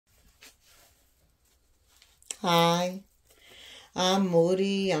Hi, I'm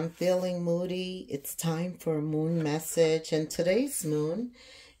Moody. I'm feeling moody. It's time for a moon message, and today's moon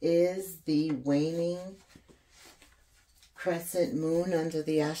is the waning crescent moon under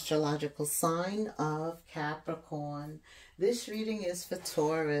the astrological sign of Capricorn. This reading is for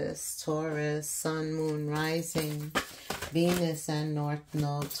Taurus. Taurus, sun, moon, rising, Venus and North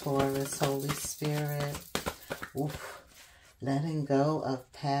Node, Taurus, Holy Spirit. Oof. Letting go of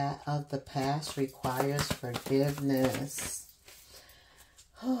the past requires forgiveness.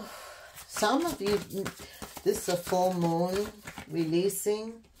 Some of you, this is a full moon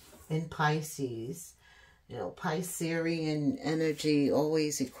releasing in Pisces. You know, Piscean energy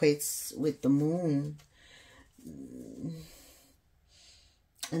always equates with the moon.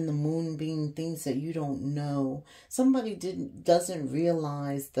 And the moon being things that you don't know. Somebody doesn't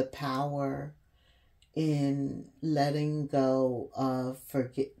realize the power in letting go of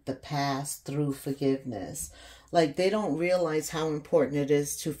the past through forgiveness. Like, they don't realize how important it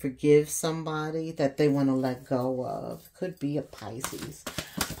is to forgive somebody that they want to let go of. Could be a Pisces.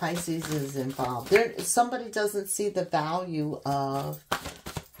 Pisces is involved. Somebody doesn't see the value of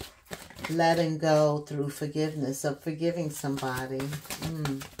letting go through forgiveness, of forgiving somebody,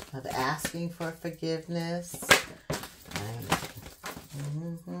 of asking for forgiveness. Right.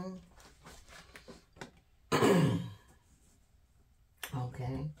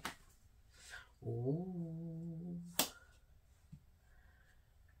 Okay. Ooh.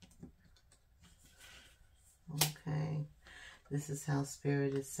 Okay. This is how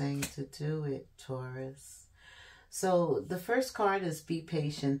Spirit is saying to do it, Taurus. So the first card is be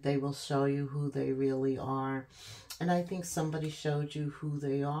patient. They will show you who they really are. And I think somebody showed you who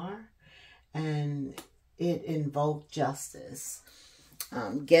they are. And it invoked justice.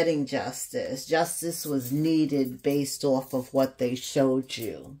 Getting justice. Justice was needed based off of what they showed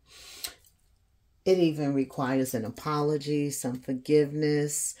you. It even requires an apology, some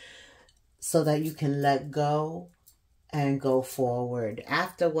forgiveness, so that you can let go and go forward.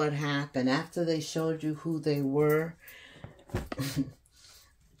 After what happened, after they showed you who they were,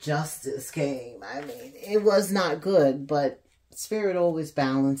 justice came. I mean, it was not good, but Spirit always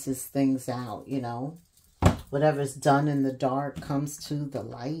balances things out, you know. Whatever's done in the dark comes to the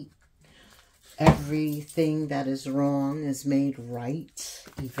light. Everything that is wrong is made right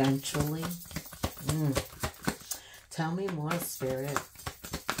eventually. Tell me more, Spirit.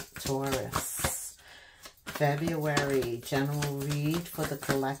 Taurus. February, general read for the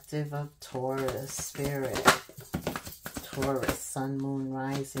collective of Taurus. Spirit. Taurus, sun, moon,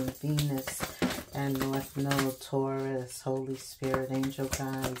 rising, Venus, and North Node, Taurus. Holy Spirit, angel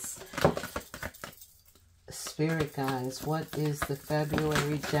guides. Spirit guys, what is the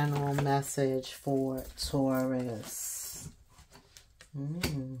February general message for Taurus? Wow.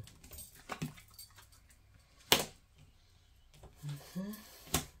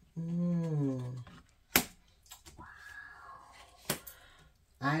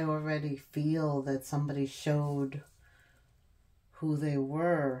 I already feel that somebody showed who they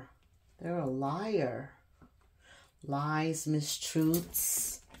were. They're a liar. Lies,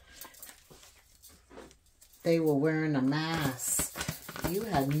 mistruths. They were wearing a mask. You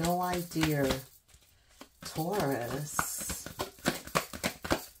had no idea, Taurus.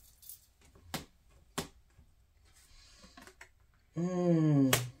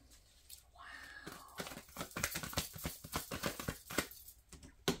 Wow.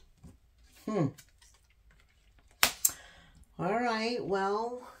 All right,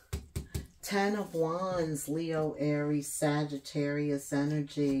 well, 10 of Wands, Leo, Aries, Sagittarius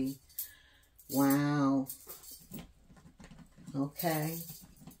energy. Wow. Okay.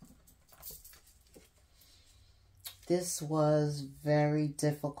 This was very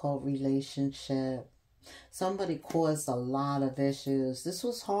difficult relationship. Somebody caused a lot of issues. This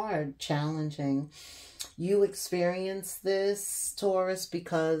was hard, challenging. You experienced this, Taurus,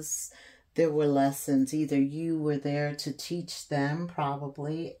 because there were lessons. Either you were there to teach them,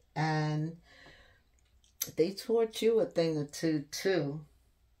 probably, and they taught you a thing or two, too.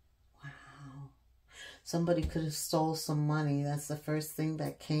 Somebody could have stole some money. That's the first thing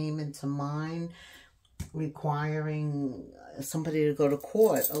that came into mind, requiring somebody to go to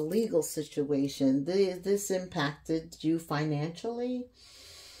court, a legal situation. This impacted you financially,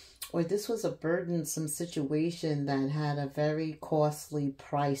 or this was a burdensome situation that had a very costly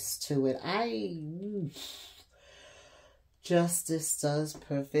price to it. Justice does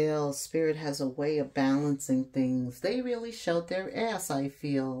prevail. Spirit has a way of balancing things. They really showed their ass, I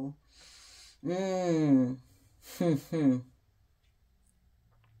feel.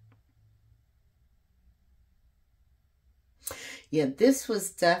 Yeah, this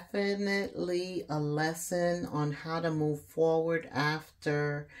was definitely a lesson on how to move forward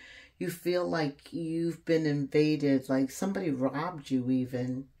after you feel like you've been invaded, like somebody robbed you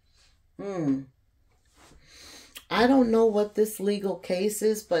even. I don't know what this legal case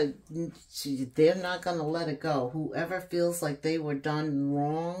is, but they're not going to let it go. Whoever feels like they were done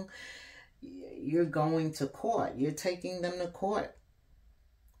wrong, you're going to court. You're taking them to court.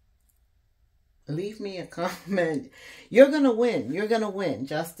 Leave me a comment. You're going to win. You're going to win.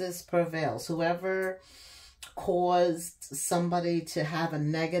 Justice prevails. Whoever caused somebody to have a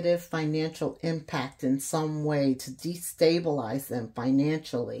negative financial impact in some way, to destabilize them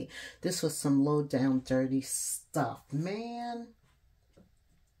financially. This was some low down dirty stuff, man.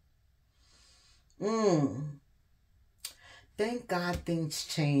 Thank God things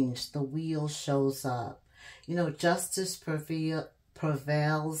changed. The wheel shows up. You know, justice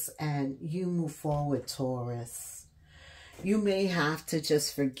prevails and you move forward, Taurus. You may have to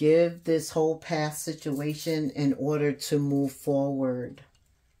just forgive this whole past situation in order to move forward.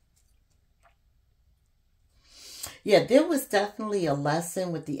 Yeah, there was definitely a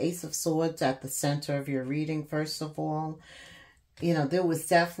lesson with the Ace of Swords at the center of your reading, first of all. You know, there was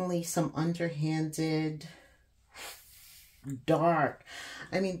definitely some underhanded, dark.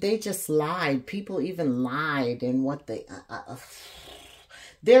 I mean, they just lied. People even lied in what they...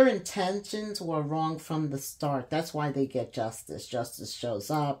 their intentions were wrong from the start. That's why they get justice. Justice shows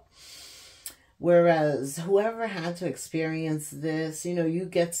up. Whereas whoever had to experience this, you know, you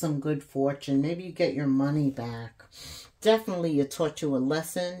get some good fortune. Maybe you get your money back. Definitely it taught you a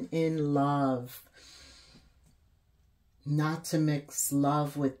lesson in love. Not to mix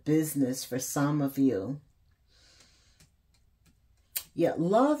love with business for some of you. Yeah,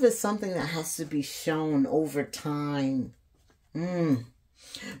 love is something that has to be shown over time.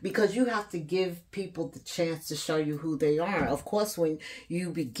 Because you have to give people the chance to show you who they are. Of course, when you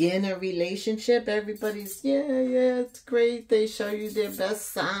begin a relationship, everybody's, yeah, it's great. They show you their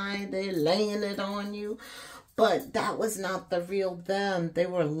best side. They're laying it on you. But that was not the real them. They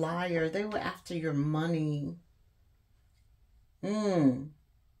were a liar. They were after your money.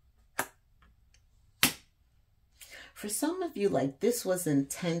 For some of you, like, this was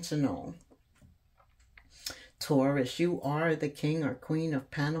intentional. Taurus, you are the King or Queen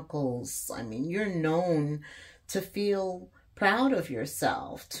of Pentacles. I mean, you're known to feel proud of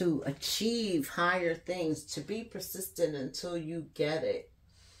yourself, to achieve higher things, to be persistent until you get it.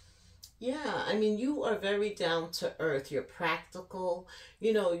 Yeah, I mean, you are very down to earth. You're practical.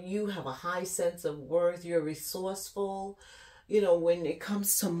 You know, you have a high sense of worth. You're resourceful. You know, when it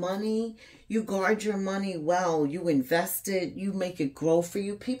comes to money, you guard your money well. You invest it. You make it grow for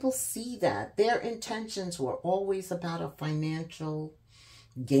you. People see that. Their intentions were always about a financial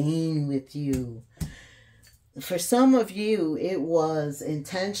gain with you. For some of you, it was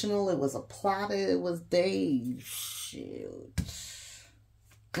intentional. It was a plot. It was they. Shoot.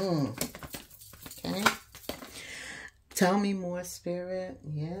 Okay. Tell me more, Spirit.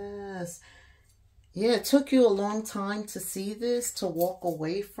 Yes. Yeah, it took you a long time to see this, to walk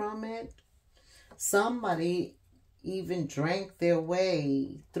away from it. Somebody even drank their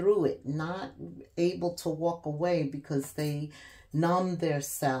way through it, not able to walk away because they numbed their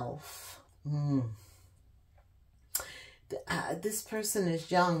self. This person is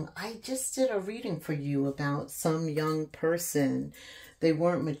young. I just did a reading for you about some young person. They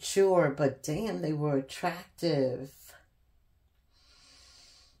weren't mature, but damn, they were attractive.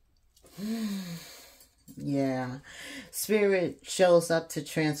 Yeah. Spirit shows up to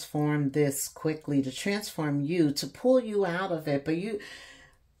transform this quickly, to transform you, to pull you out of it. But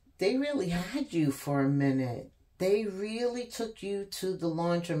they really had you for a minute. They really took you to the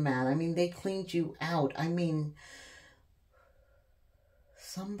laundromat. I mean, they cleaned you out. I mean,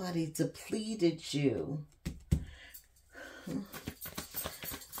 somebody depleted you.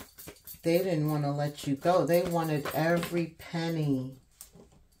 They didn't want to let you go. They wanted every penny.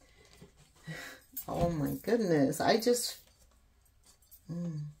 Oh my goodness. I just... Thank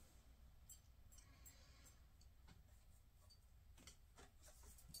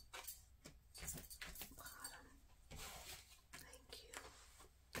you.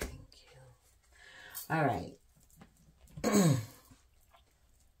 Thank you. All right.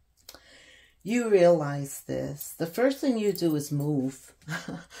 You realize this. The first thing you do is move.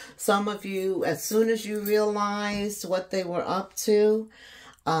 Some of you, as soon as you realized what they were up to,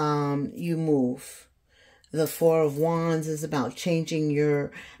 you move. The Four of Wands is about changing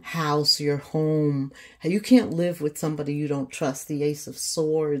your house, your home. You can't live with somebody you don't trust. The Ace of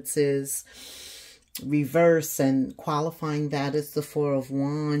Swords is reverse, and qualifying that is the Four of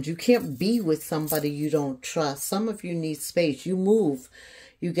Wands. You can't be with somebody you don't trust. Some of you need space. You move.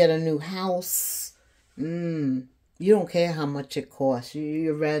 You get a new house. You don't care how much it costs.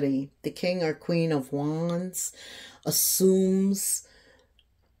 You're ready. The King or Queen of Wands assumes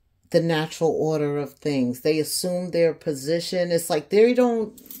the natural order of things. They assume their position. It's like they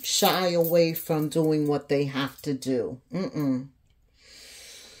don't shy away from doing what they have to do.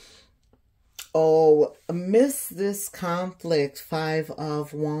 Oh, amidst this conflict, Five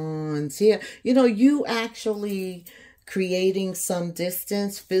of Wands. Yeah, you know, you actually creating some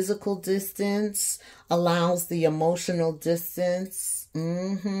distance, physical distance, allows the emotional distance.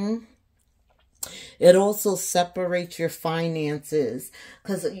 It also separates your finances,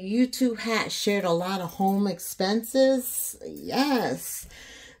 because you two had shared a lot of home expenses. Yes.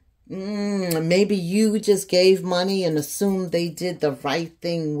 Maybe you just gave money and assumed they did the right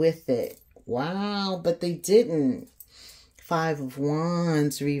thing with it. Wow, but they didn't. Five of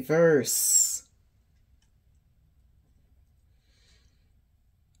Wands, reverse.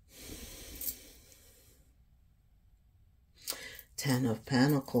 Ten of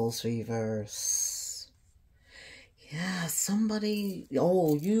Pentacles, reverse. Yeah, somebody,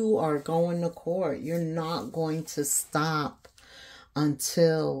 oh, you are going to court. You're not going to stop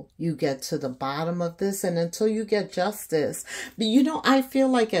until you get to the bottom of this and until you get justice. But you know, I feel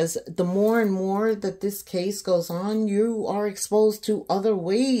like as the more and more that this case goes on, you are exposed to other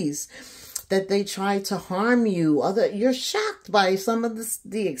ways that they try to harm you. You're shocked by some of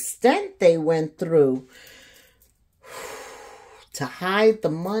the extent they went through to hide the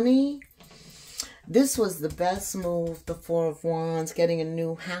money. This was the best move, the Four of Wands, getting a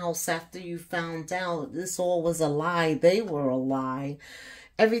new house after you found out this all was a lie. They were a lie.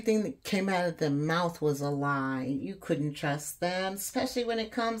 Everything that came out of their mouth was a lie. You couldn't trust them, especially when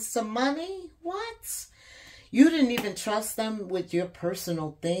it comes to money. What? You didn't even trust them with your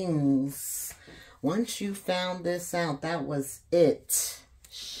personal things. Once you found this out, that was it.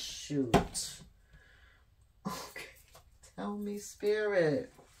 Shoot. Okay. Tell me,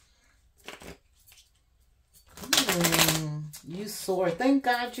 Spirit. You saw it. Thank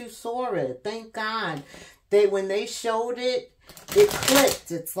God you saw it. Thank God. When they showed it, it clicked.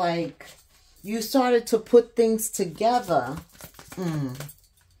 It's like you started to put things together.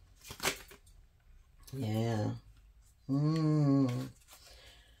 Yeah. You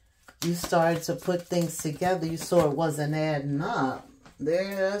started to put things together. You saw it wasn't adding up.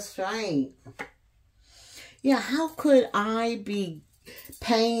 That's right. Yeah, how could I be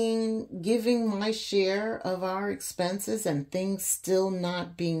giving my share of our expenses and things still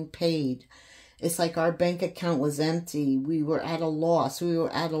not being paid? It's like our bank account was empty. We were at a loss. We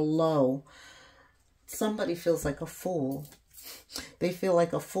were at a low. Somebody feels like a fool. They feel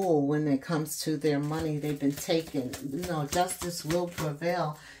like a fool when it comes to their money they've been taken. No, justice will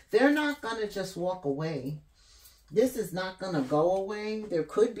prevail. They're not going to just walk away. This is not going to go away. There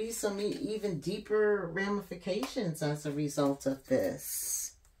could be some even deeper ramifications as a result of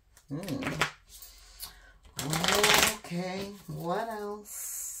this. Okay, what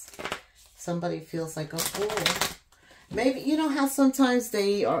else? Somebody feels like a fool. Maybe, you know how sometimes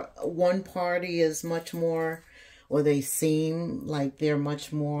one party is much more, or they seem like they're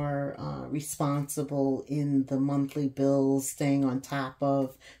much more responsible in the monthly bills, staying on top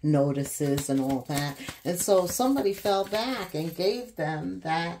of notices and all that. And so somebody fell back and gave them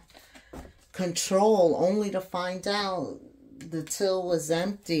that control, only to find out the till was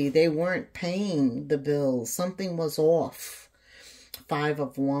empty. They weren't paying the bills. Something was off. Five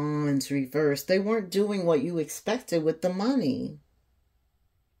of Wands, reversed. They weren't doing what you expected with the money.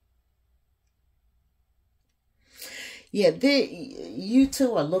 Yeah, you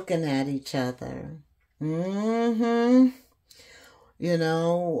two are looking at each other. You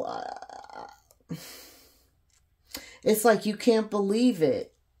know, it's like you can't believe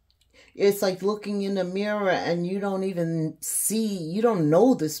it. It's like looking in the mirror and you don't even see, you don't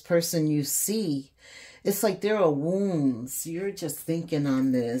know this person you see. It's like there are wounds. You're just thinking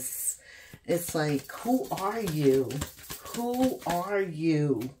on this. It's like, who are you? Who are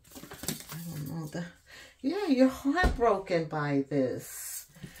you? I don't know. Yeah, you're heartbroken by this.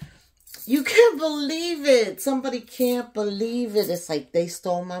 You can't believe it. Somebody can't believe it. It's like they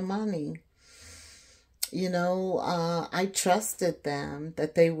stole my money. You know, I trusted them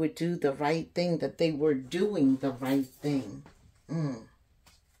that they would do the right thing, that they were doing the right thing.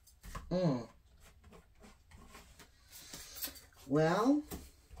 Well,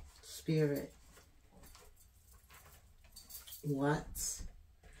 Spirit, what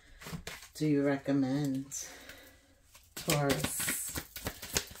do you recommend, Taurus?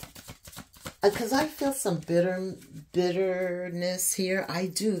 Because I feel some bitterness here. I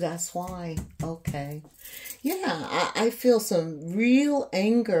do. That's why. Okay. Yeah, I feel some real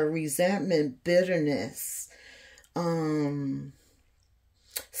anger, resentment, bitterness.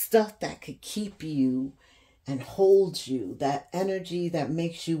 Stuff that could keep you and hold you. That energy that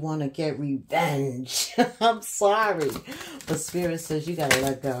makes you want to get revenge. I'm sorry. But Spirit says you got to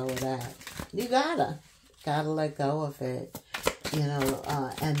let go of that. You gotta let go of it. You know,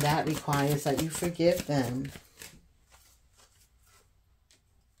 and that requires that you forgive them.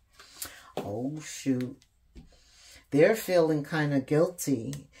 Oh, shoot. They're feeling kind of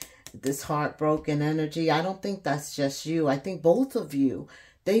guilty. This heartbroken energy. I don't think that's just you. I think both of you,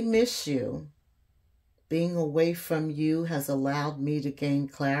 they miss you. Being away from you has allowed me to gain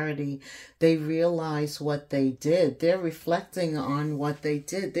clarity. They realize what they did. They're reflecting on what they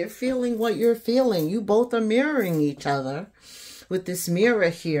did. They're feeling what you're feeling. You both are mirroring each other with this mirror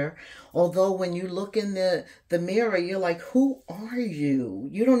here. Although when you look in the mirror, you're like, who are you?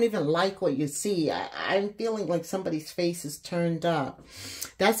 You don't even like what you see. I'm feeling like somebody's face is turned up.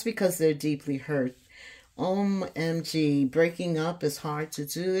 That's because they're deeply hurt. OMG, breaking up is hard to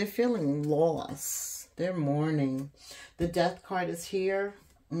do. They're feeling lost. They're mourning. The Death card is here.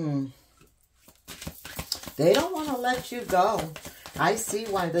 They don't want to let you go. I see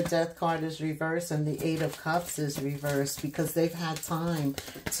why the Death card is reversed and the Eight of Cups is reversed, because they've had time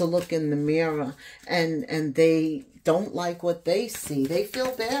to look in the mirror and they don't like what they see. They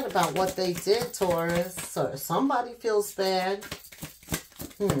feel bad about what they did, Taurus. So somebody feels bad.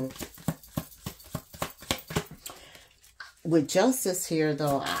 With Justice here,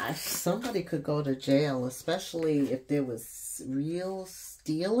 though, somebody could go to jail, especially if there was real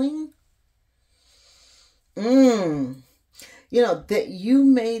stealing. You know, that you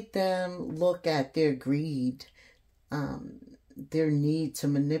made them look at their greed, their need to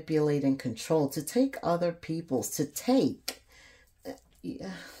manipulate and control, to take other people's,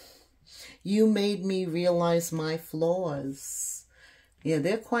 you made me realize my flaws. Yeah,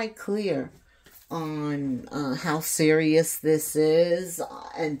 they're quite clear on how serious this is,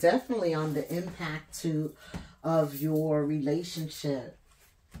 and definitely on the impact of your relationship.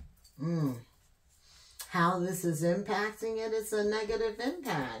 How this is impacting it is a negative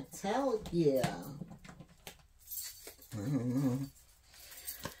impact. Hell yeah.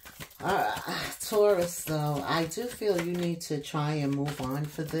 Taurus, though, I do feel you need to try and move on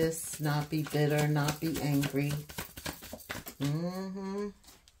for this. Not be bitter, not be angry.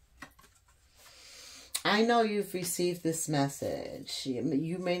 I know you've received this message.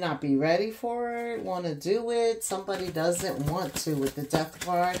 You may not be ready for it, want to do it. Somebody doesn't want to with the Death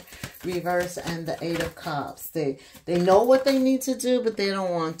card reverse and the Eight of Cups. They know what they need to do, but they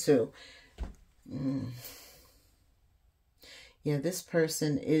don't want to. Yeah, this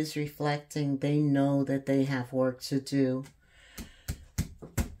person is reflecting. They know that they have work to do.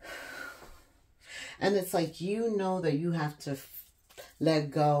 And it's like, you know that you have to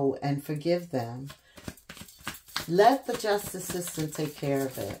let go and forgive them. Let the justice system take care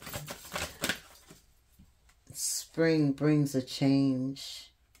of it. Spring brings a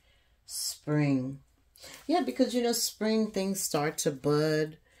change. Spring. Yeah, because, you know, spring, things start to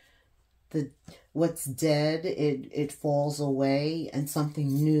bud. What's dead, it falls away and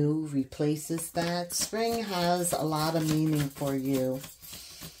something new replaces that. Spring has a lot of meaning for you.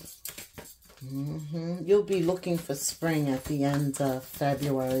 You'll be looking for spring at the end of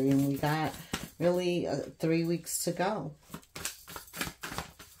February, and we got really 3 weeks to go.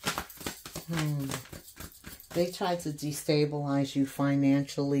 They tried to destabilize you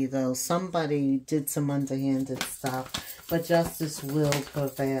financially, though. Somebody did some underhanded stuff, but justice will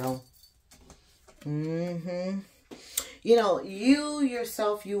prevail. You know, you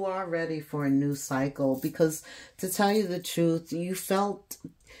yourself, you are ready for a new cycle, because to tell you the truth, you felt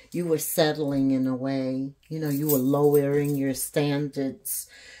you were settling in a way. You know, you were lowering your standards.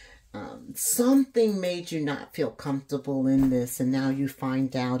 Something made you not feel comfortable in this, and now you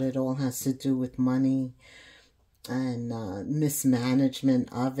find out it all has to do with money and mismanagement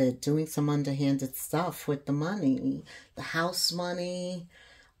of it, doing some underhanded stuff with the money, the house money.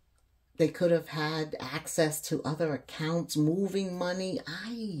 They could have had access to other accounts, moving money.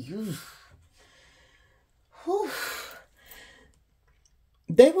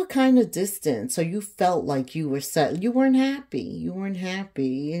 They were kind of distant, so you felt like you were set. You weren't happy. You weren't happy.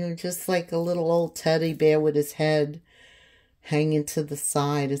 You know, just like a little old teddy bear with his head hanging to the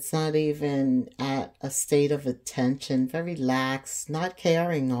side. It's not even at a state of attention. Very lax, not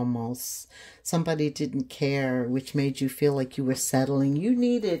caring almost. Somebody didn't care, which made you feel like you were settling. You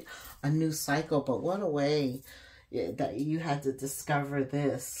needed a new cycle, but what a way that you had to discover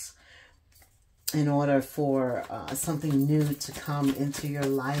this. in order for something new to come into your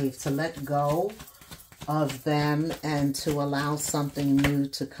life, to let go of them and to allow something new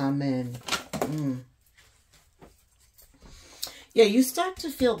to come in. Yeah, you start to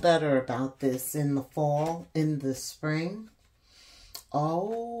feel better about this in the fall, in the spring.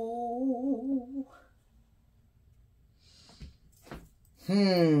 Oh.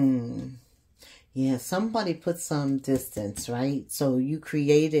 Yeah, somebody put some distance, right? So you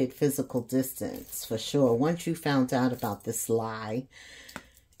created physical distance for sure. Once you found out about this lie,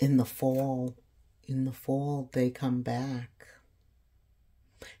 in the fall, they come back,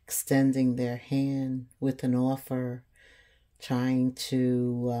 extending their hand with an offer, trying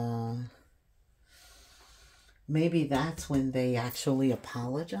to, maybe that's when they actually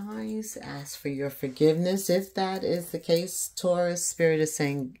apologize, ask for your forgiveness. If that is the case, Taurus, Spirit is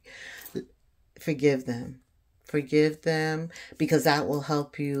saying, forgive them. Forgive them, because that will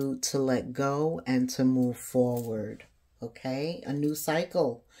help you to let go and to move forward. Okay? A new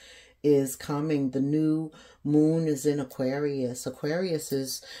cycle is coming. The new moon is in Aquarius. Aquarius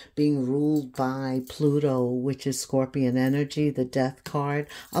is being ruled by Pluto, which is Scorpion energy, the death card.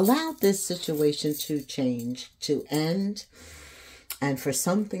 Allow this situation to change, to end, and for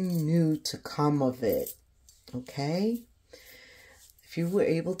something new to come of it. Okay? If you were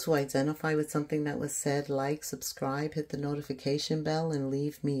able to identify with something that was said, like, subscribe, hit the notification bell, and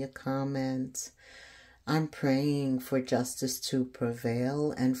leave me a comment. I'm praying for justice to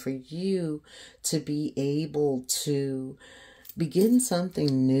prevail and for you to be able to begin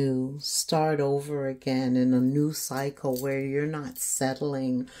something new, start over again in a new cycle where you're not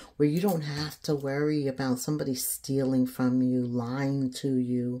settling, where you don't have to worry about somebody stealing from you, lying to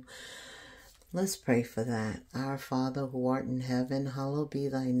you. Let's pray for that. Our Father who art in heaven, hallowed be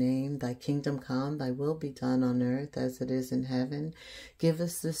thy name. Thy kingdom come, thy will be done on earth as it is in heaven. Give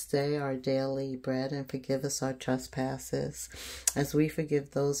us this day our daily bread, and forgive us our trespasses, as we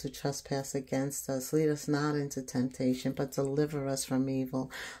forgive those who trespass against us. Lead us not into temptation, but deliver us from evil.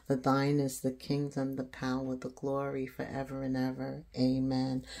 For thine is the kingdom, the power, the glory, forever and ever.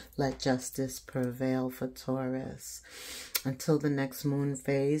 Amen. Let justice prevail for Taurus. Until the next moon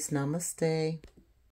phase, namaste.